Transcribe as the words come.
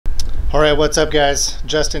Alright, what's up guys?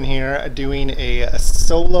 Justin here doing a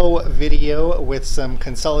solo video with some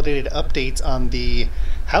consolidated updates on the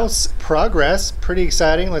house progress. Pretty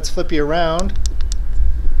exciting. Let's flip you around.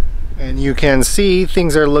 And you can see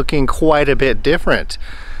things are looking quite a bit different.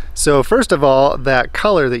 So first of all, that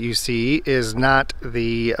color that you see is not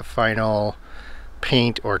the final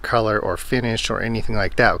paint or color or finish or anything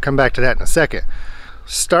like that. We'll come back to that in a second.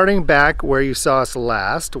 Starting back where you saw us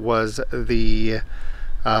last was the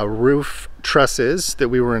roof trusses that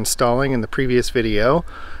we were installing in the previous video.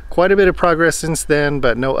 Quite a bit of progress since then,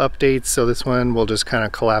 but no updates, so this one will just kind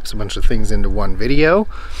of collapse a bunch of things into one video.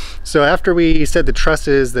 So after we set the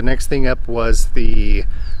trusses, the next thing up was the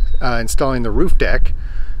installing the roof deck.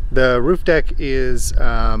 The roof deck is,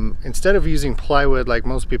 instead of using plywood like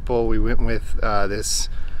most people, we went with this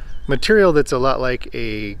material that's a lot like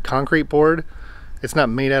a concrete board. It's not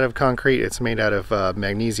made out of concrete, it's made out of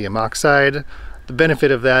magnesium oxide. The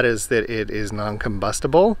benefit of that is that it is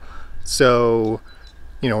non-combustible, so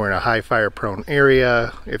you know, we're in a high fire prone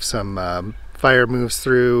area. If some fire moves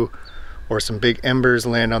through or some big embers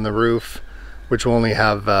land on the roof, which will only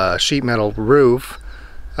have a sheet metal roof,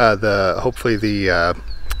 hopefully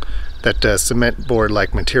that cement board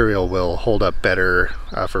like material will hold up better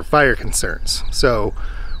for fire concerns. So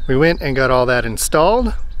we went and got all that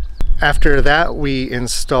installed. After that, we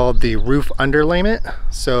installed the roof underlayment.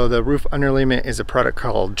 So the roof underlayment is a product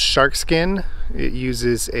called Sharkskin. It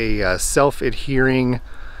uses a self-adhering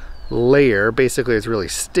layer. Basically, it's really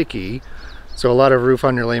sticky. So a lot of roof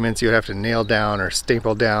underlayments you would have to nail down or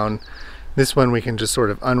staple down. This one we can just sort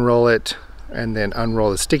of unroll it and then unroll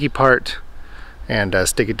the sticky part and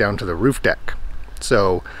stick it down to the roof deck.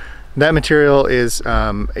 So that material is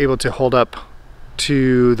able to hold up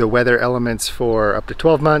to the weather elements for up to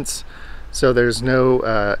 12 months. So there's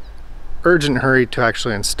no urgent hurry to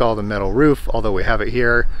actually install the metal roof, although we have it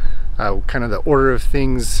here. Kind of the order of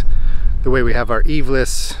things, the way we have our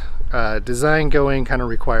eaveless design going kind of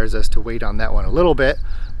requires us to wait on that one a little bit,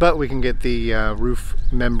 but we can get the roof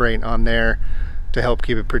membrane on there to help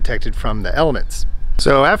keep it protected from the elements.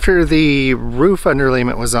 So after the roof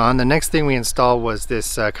underlayment was on, the next thing we installed was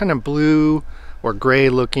this kind of blue or gray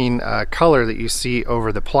looking color that you see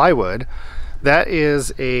over the plywood. That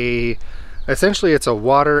is essentially it's a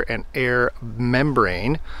water and air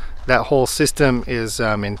membrane. That whole system is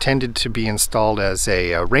intended to be installed as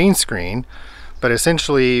a rain screen, but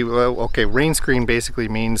essentially, well, okay, rain screen basically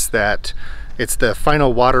means that it's the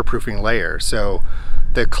final waterproofing layer. So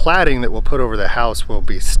the cladding that we'll put over the house will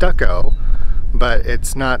be stucco, but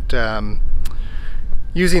it's not,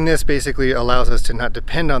 using this basically allows us to not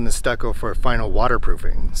depend on the stucco for final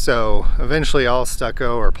waterproofing. So eventually all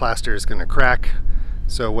stucco or plaster is going to crack.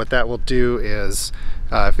 So what that will do is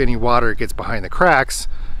if any water gets behind the cracks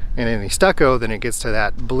in any stucco, then it gets to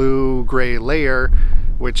that blue-gray layer,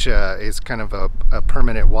 which is kind of a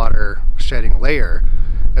permanent water shedding layer,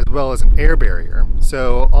 as well as an air barrier.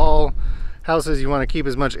 So all houses, you want to keep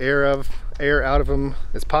as much air out of them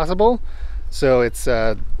as possible. So it's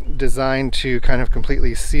designed to kind of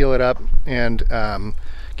completely seal it up and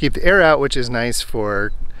keep the air out, which is nice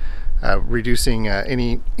for reducing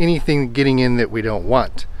anything getting in that we don't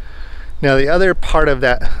want. Now the other part of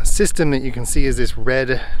that system that you can see is this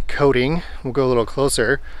red coating. We'll go a little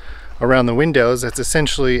closer around the windows. That's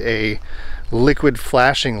essentially a liquid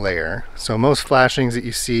flashing layer. So most flashings that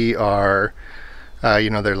you see are you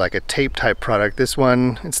know, they're like a tape type product. This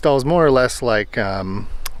one installs more or less like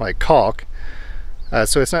caulk.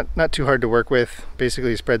 So it's not too hard to work with.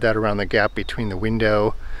 Basically spread that around the gap between the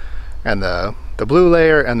window and the blue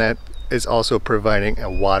layer, and that is also providing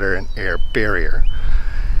a water and air barrier.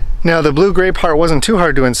 Now the blue-gray part wasn't too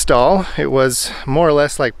hard to install. It was more or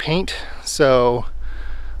less like paint. So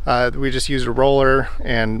we just used a roller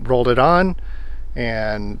and rolled it on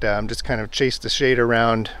and just kind of chased the shade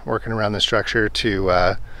around, working around the structure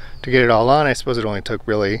to get it all on. I suppose it only took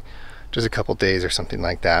really just a couple days or something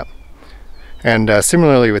like that. And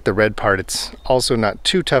similarly with the red part, it's also not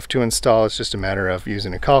too tough to install. It's just a matter of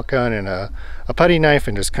using a caulk gun and a putty knife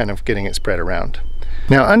and just kind of getting it spread around.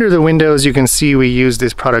 Now under the windows, you can see we use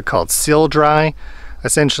this product called Sill Dry.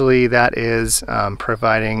 Essentially that is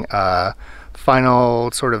providing a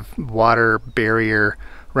final sort of water barrier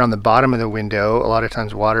around the bottom of the window. A lot of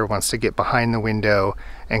times water wants to get behind the window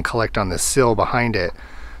and collect on the sill behind it.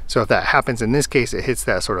 So if that happens in this case, it hits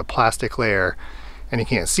that sort of plastic layer and you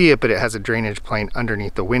can't see it, but it has a drainage plane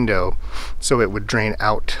underneath the window, so it would drain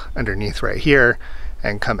out underneath right here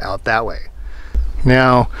and come out that way.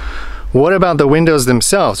 Now what about the windows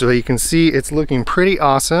themselves? So you can see it's looking pretty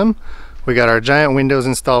awesome. We got our giant windows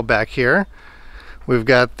installed back here. We've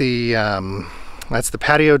got the That's the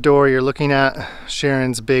patio door you're looking at.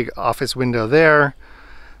 Sharon's big office window there.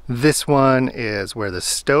 This one is where the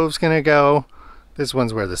stove's gonna go. This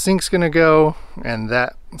one's where the sink's gonna go. And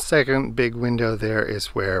that second big window there is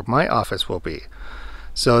where my office will be.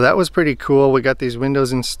 So that was pretty cool. We got these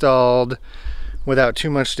windows installed without too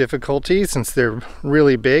much difficulty since they're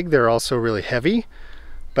really big. They're also really heavy,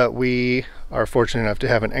 but we are fortunate enough to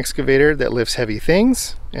have an excavator that lifts heavy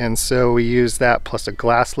things. And so we use that plus a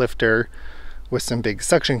glass lifter with some big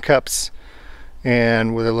suction cups,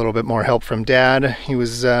 and with a little bit more help from Dad. He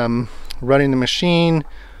was running the machine.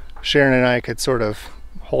 Sharon and I could sort of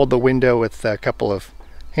hold the window with a couple of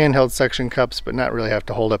handheld suction cups, but not really have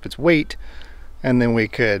to hold up its weight. And then we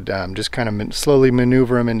could just kind of slowly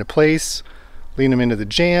maneuver them into place, lean them into the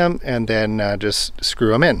jamb, and then just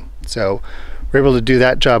screw them in. So we're able to do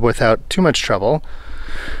that job without too much trouble.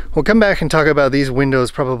 We'll come back and talk about these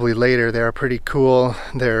windows probably later. They are pretty cool.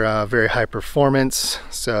 They're very high performance,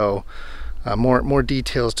 so more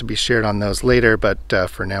details to be shared on those later, but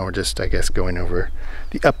for now we're just, I guess, going over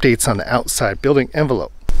the updates on the outside building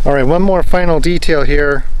envelope. All right, one more final detail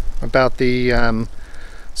here about the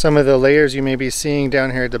some of the layers you may be seeing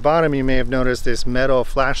down here at the bottom. You may have noticed this metal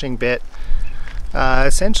flashing bit.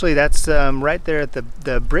 Essentially that's right there at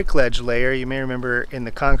the brick ledge layer. You may remember in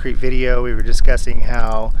the concrete video we were discussing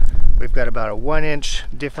how we've got about a 1-inch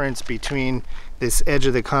difference between this edge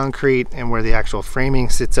of the concrete and where the actual framing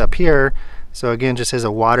sits up here. So again, just as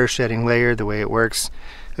a water shedding layer, the way it works,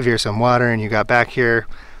 if you're some water and you got back here,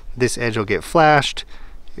 this edge will get flashed.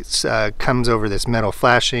 It comes over this metal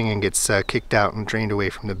flashing and gets kicked out and drained away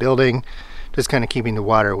from the building, just kind of keeping the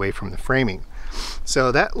water away from the framing.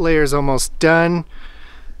 So that layer is almost done,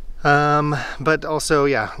 but also,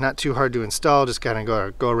 yeah, not too hard to install. Just kind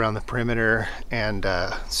of go around the perimeter and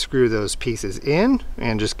screw those pieces in,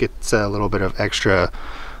 and just gets a little bit of extra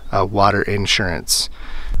water insurance.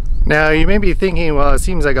 Now you may be thinking, well, it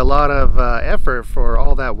seems like a lot of effort for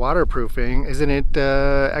all that waterproofing. Isn't it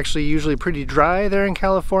actually usually pretty dry there in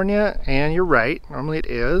California? And you're right, normally it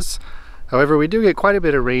is. However, we do get quite a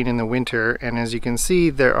bit of rain in the winter, and as you can see,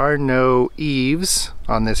 there are no eaves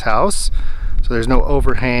on this house, so there's no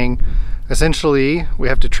overhang. Essentially, we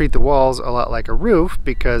have to treat the walls a lot like a roof,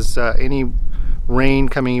 because any rain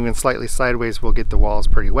coming even slightly sideways will get the walls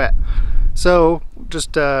pretty wet. So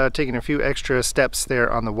just taking a few extra steps there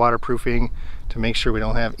on the waterproofing to make sure we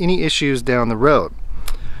don't have any issues down the road.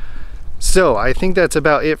 So I think that's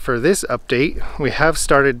about it for this update. We have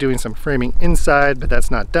started doing some framing inside, but that's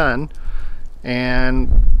not done.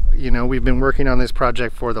 And you know, we've been working on this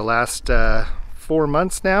project for the last 4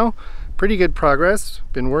 months now. Pretty good progress.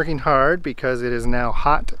 Been working hard because it is now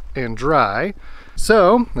hot and dry.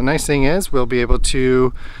 So the nice thing is we'll be able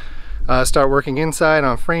to start working inside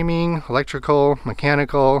on framing, electrical,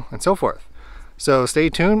 mechanical, and so forth. So stay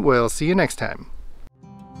tuned. We'll see you next time.